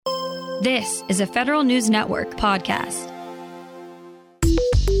This is a Federal News Network podcast.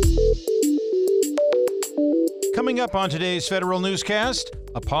 Coming up on today's Federal Newscast,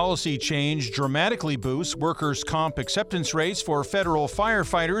 a policy change dramatically boosts workers' comp acceptance rates for federal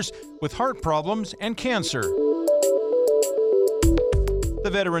firefighters with heart problems and cancer.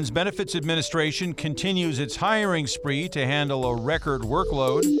 The Veterans Benefits Administration continues its hiring spree to handle a record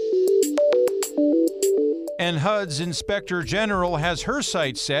workload. And HUD's Inspector General has her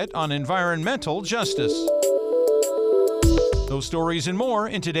sights set on environmental justice. Those stories and more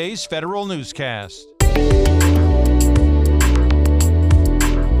in today's Federal Newscast.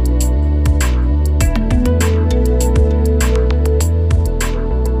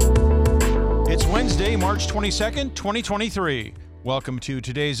 It's Wednesday, March 22nd, 2023. Welcome to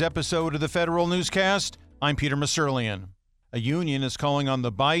today's episode of the Federal Newscast. I'm Peter Masurlian. A union is calling on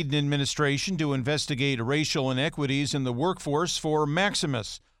the Biden administration to investigate racial inequities in the workforce for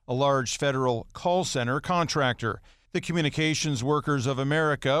Maximus, a large federal call center contractor. The Communications Workers of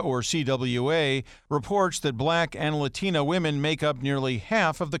America, or CWA, reports that Black and Latina women make up nearly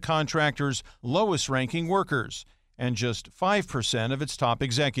half of the contractor's lowest-ranking workers and just 5% of its top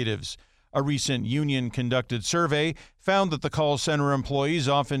executives. A recent union-conducted survey found that the call center employees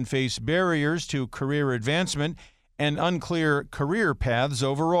often face barriers to career advancement and unclear career paths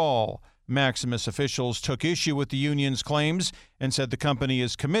overall. Maximus officials took issue with the union's claims and said the company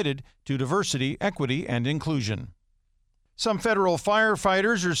is committed to diversity, equity, and inclusion. Some federal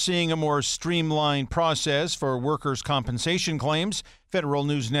firefighters are seeing a more streamlined process for workers' compensation claims. Federal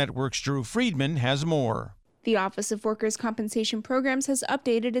News Network's Drew Friedman has more. The Office of Workers' Compensation Programs has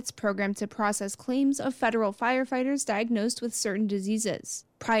updated its program to process claims of federal firefighters diagnosed with certain diseases.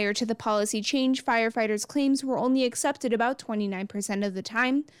 Prior to the policy change, firefighters' claims were only accepted about 29% of the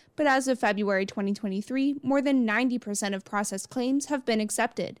time, but as of February 2023, more than 90% of processed claims have been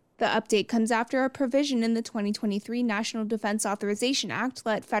accepted. The update comes after a provision in the 2023 National Defense Authorization Act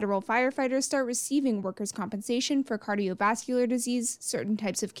let federal firefighters start receiving workers' compensation for cardiovascular disease, certain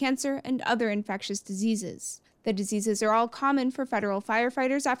types of cancer, and other infectious diseases. The diseases are all common for federal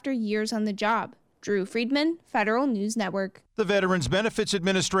firefighters after years on the job. Drew Friedman, Federal News Network. The Veterans Benefits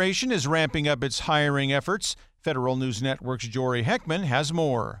Administration is ramping up its hiring efforts. Federal News Network's Jory Heckman has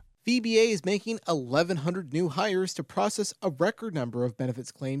more. VBA is making 1,100 new hires to process a record number of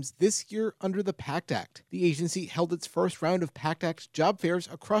benefits claims this year under the PACT Act. The agency held its first round of PACT Act job fairs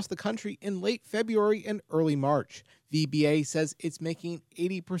across the country in late February and early March. VBA says it's making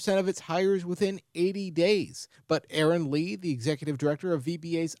 80% of its hires within 80 days. But Aaron Lee, the executive director of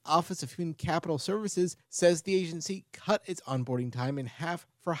VBA's Office of Human Capital Services, says the agency cut its onboarding time in half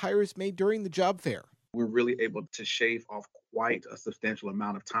for hires made during the job fair. We're really able to shave off quite a substantial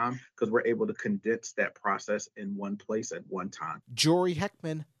amount of time because we're able to condense that process in one place at one time. Jory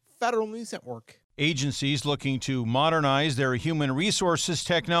Heckman, Federal News Network. Agencies looking to modernize their human resources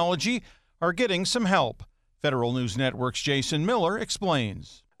technology are getting some help. Federal News Network's Jason Miller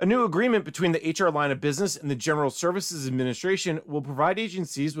explains. A new agreement between the HR line of business and the General Services Administration will provide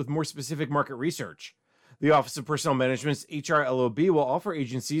agencies with more specific market research. The Office of Personnel Management's HR LOB will offer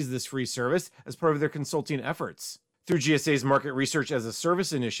agencies this free service as part of their consulting efforts. Through GSA's Market Research as a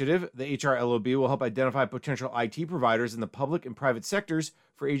Service initiative, the HR LOB will help identify potential IT providers in the public and private sectors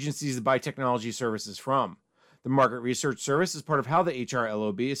for agencies to buy technology services from. The Market Research Service is part of how the HR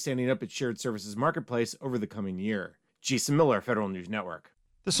LOB is standing up its shared services marketplace over the coming year. Jason Miller, Federal News Network.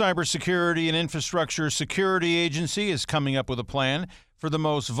 The Cybersecurity and Infrastructure Security Agency is coming up with a plan for the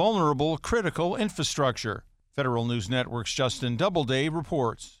most vulnerable critical infrastructure. Federal News Network's Justin Doubleday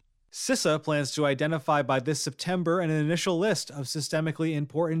reports. CISA plans to identify by this September an initial list of systemically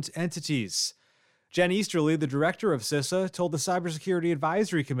important entities. Jen Easterly, the director of CISA, told the Cybersecurity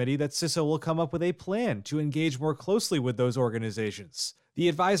Advisory Committee that CISA will come up with a plan to engage more closely with those organizations. The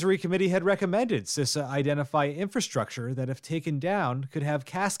advisory committee had recommended CISA identify infrastructure that, if taken down, could have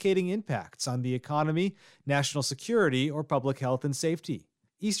cascading impacts on the economy, national security, or public health and safety.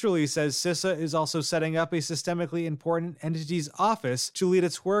 Easterly says CISA is also setting up a systemically important entities office to lead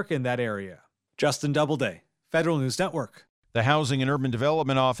its work in that area. Justin Doubleday, Federal News Network. The Housing and Urban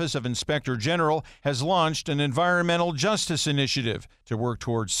Development Office of Inspector General has launched an environmental justice initiative to work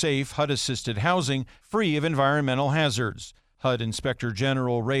towards safe HUD-assisted housing free of environmental hazards. HUD Inspector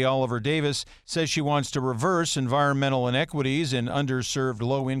General Ray Oliver Davis says she wants to reverse environmental inequities in underserved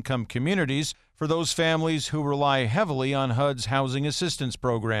low-income communities for those families who rely heavily on HUD's housing assistance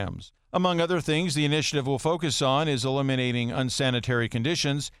programs. Among other things the initiative will focus on is eliminating unsanitary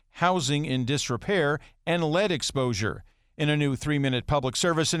conditions, housing in disrepair, and lead exposure. In a new 3-minute public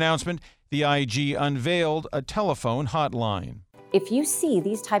service announcement, the IG unveiled a telephone hotline. If you see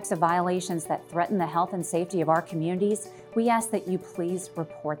these types of violations that threaten the health and safety of our communities, we ask that you please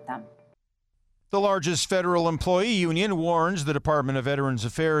report them. The largest federal employee union warns the Department of Veterans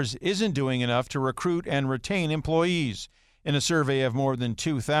Affairs isn't doing enough to recruit and retain employees. In a survey of more than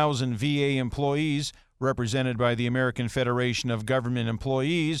 2,000 VA employees, represented by the American Federation of Government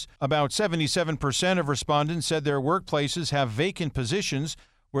Employees, about 77% of respondents said their workplaces have vacant positions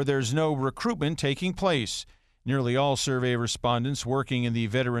where there's no recruitment taking place. Nearly all survey respondents working in the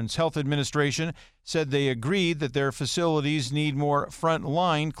Veterans Health Administration said they agreed that their facilities need more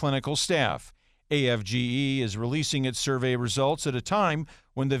front-line clinical staff. AFGE is releasing its survey results at a time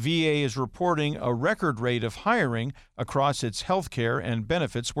when the VA is reporting a record rate of hiring across its healthcare and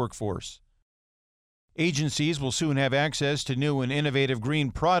benefits workforce. Agencies will soon have access to new and innovative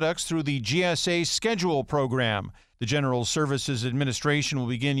green products through the GSA Schedule program. The General Services Administration will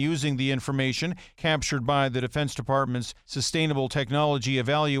begin using the information captured by the Defense Department's Sustainable Technology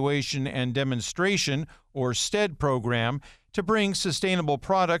Evaluation and Demonstration, or STED program, to bring sustainable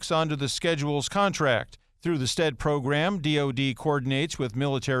products onto the Schedule's contract. Through the STED program, DoD coordinates with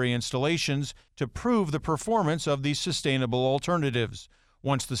military installations to prove the performance of these sustainable alternatives.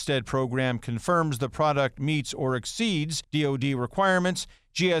 Once the STED program confirms the product meets or exceeds DoD requirements,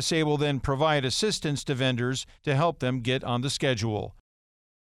 GSA will then provide assistance to vendors to help them get on the schedule.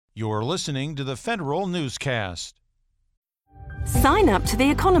 You're listening to the Federal Newscast. Sign up to The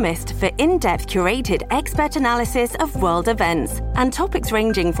Economist for in-depth curated expert analysis of world events and topics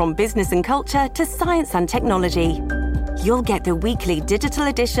ranging from business and culture to science and technology. You'll get the weekly digital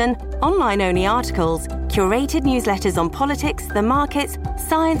edition, online-only articles, curated newsletters on politics, the markets,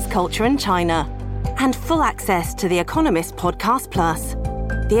 science, culture, and China, and full access to The Economist Podcast Plus.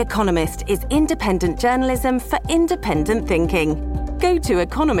 The Economist is independent journalism for independent thinking. Go to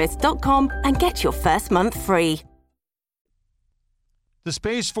economist.com and get your first month free. The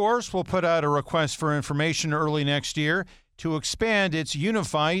Space Force will put out a request for information early next year to expand its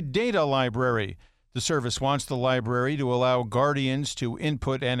unified data library. The service wants the library to allow Guardians to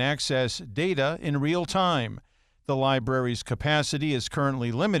input and access data in real time. The library's capacity is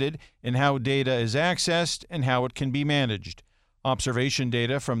currently limited in how data is accessed and how it can be managed. Observation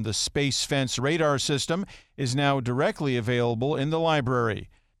data from the Space Fence radar system is now directly available in the library.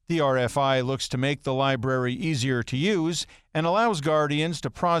 The RFI looks to make the library easier to use and allows Guardians to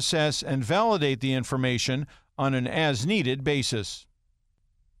process and validate the information on an as-needed basis.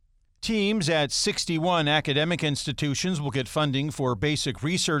 Teams at 61 academic institutions will get funding for basic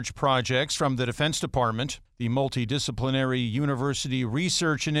research projects from the Defense Department. The Multidisciplinary University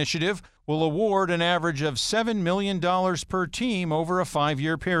Research Initiative will award an average of $7 million per team over a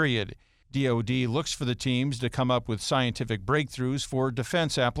 5-year period. DoD looks for the teams to come up with scientific breakthroughs for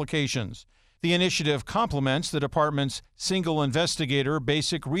defense applications. The initiative complements the department's single investigator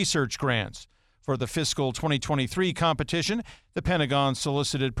basic research grants. For the fiscal 2023 competition, the Pentagon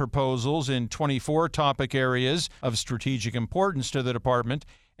solicited proposals in 24 topic areas of strategic importance to the department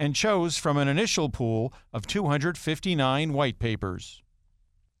and chose from an initial pool of 259 white papers.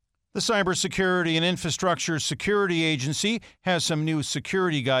 The Cybersecurity and Infrastructure Security Agency has some new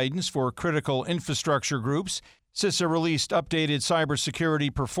security guidance for critical infrastructure groups. CISA released updated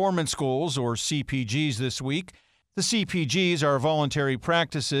cybersecurity performance goals, or CPGs, this week. The CPGs are voluntary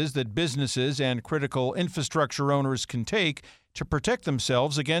practices that businesses and critical infrastructure owners can take to protect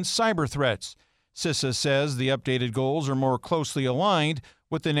themselves against cyber threats. CISA says the updated goals are more closely aligned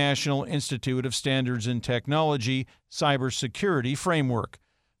with the National Institute of Standards and Technology cybersecurity framework.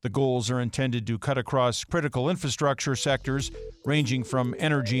 The goals are intended to cut across critical infrastructure sectors ranging from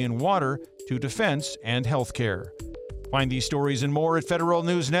energy and water to defense and healthcare. Find these stories and more at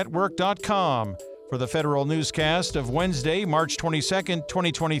federalnewsnetwork.com. For the Federal Newscast of Wednesday, March 22nd,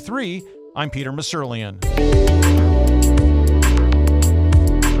 2023, I'm Peter Muserlian.